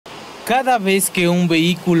Cada vez que un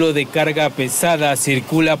vehículo de carga pesada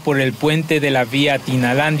circula por el puente de la vía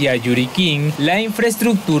Tinalandia Alluriquín, la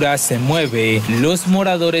infraestructura se mueve. Los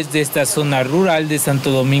moradores de esta zona rural de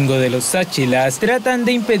Santo Domingo de los Tsáchilas tratan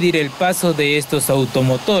de impedir el paso de estos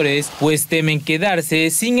automotores, pues temen quedarse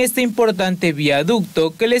sin este importante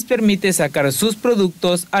viaducto que les permite sacar sus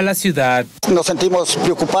productos a la ciudad. Nos sentimos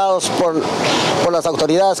preocupados por las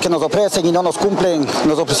autoridades que nos ofrecen y no nos cumplen.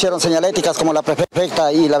 Nos ofrecieron señaléticas como la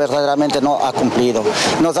prefecta y la verdaderamente no ha cumplido.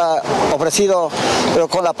 Nos ha ofrecido, pero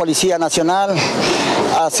con la Policía Nacional,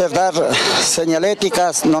 dar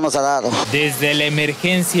señaléticas, no nos ha dado. Desde la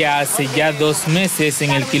emergencia hace ya 2 meses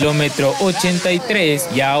en el kilómetro 83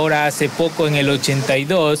 y ahora hace poco en el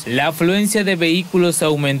 82, la afluencia de vehículos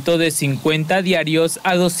aumentó de 50 diarios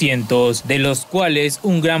a 200, de los cuales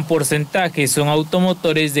un gran porcentaje son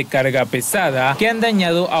automotores de carga pesada que han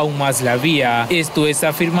dañado aún más la vía. Esto es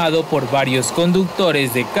afirmado por varios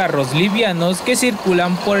conductores de carros livianos que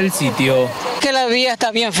circulan por el sitio. Que la vía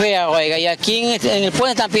está bien fea, oiga, y aquí en el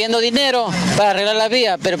puente están pidiendo dinero para arreglar la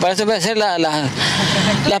vía, pero para eso puede ser la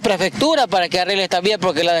prefectura para que arregle esta vía,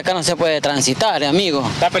 porque la de acá no se puede transitar, amigo.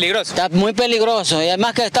 ¿Está peligroso? Está muy peligroso, y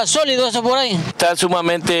además que está sólido eso por ahí. Está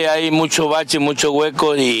sumamente, hay mucho bache, mucho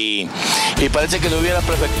hueco y parece que no hubiera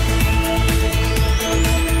prefectura.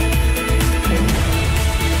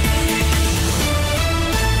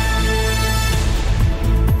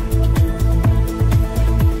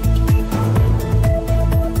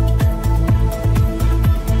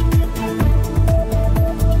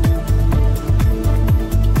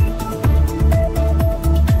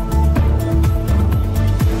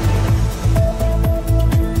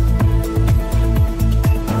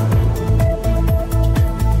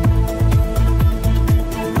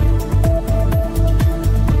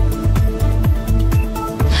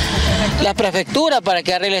 La prefectura para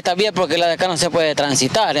que arregle esta vía, porque la de acá no se puede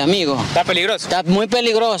transitar, amigo. ¿Está peligroso? Está muy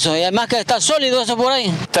peligroso, y además que está sólido eso por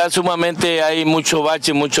ahí. Está sumamente, hay mucho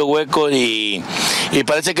bache, mucho hueco y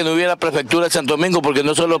parece que no hubiera prefectura de Santo Domingo, porque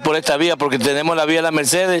no solo por esta vía, porque tenemos la vía de la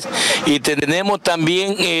Mercedes y tenemos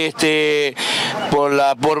también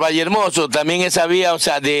por Vallehermoso, también esa vía, o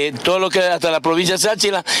sea, de todo lo que hasta la provincia de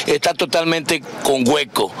Tsáchilas está totalmente con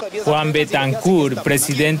hueco. Juan Betancourt,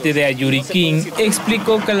 presidente de Alluriquín,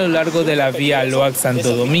 explicó que a lo largo de la vía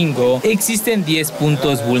Loac-Santo Domingo existen 10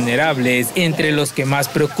 puntos vulnerables, entre los que más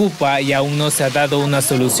preocupa y aún no se ha dado una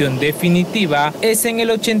solución definitiva es en el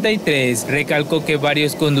 83. Recalcó que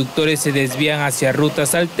varios conductores se desvían hacia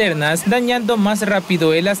rutas alternas, dañando más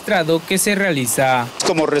rápido el astrado que se realiza.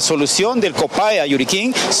 Como resolución del COPAE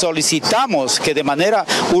Alluriquín, solicitamos que de manera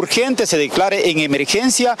urgente se declare en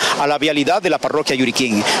emergencia a la vialidad de la parroquia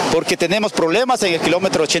Alluriquín, porque tenemos problemas en el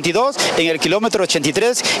kilómetro 82, en el kilómetro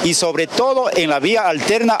 83 y sobre todo en la vía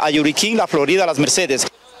alterna Alluriquín, La Florida, Las Mercedes.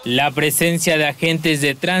 La presencia de agentes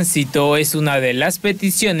de tránsito es una de las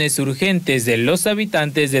peticiones urgentes de los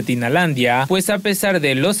habitantes de Tinalandia, pues a pesar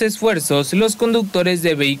de los esfuerzos, los conductores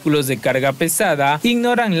de vehículos de carga pesada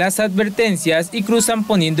ignoran las advertencias y cruzan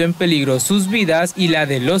poniendo en peligro sus vidas y la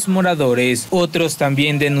de los moradores. Otros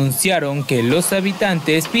también denunciaron que los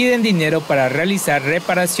habitantes piden dinero para realizar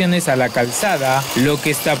reparaciones a la calzada, lo que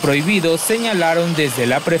está prohibido, señalaron desde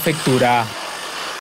la prefectura.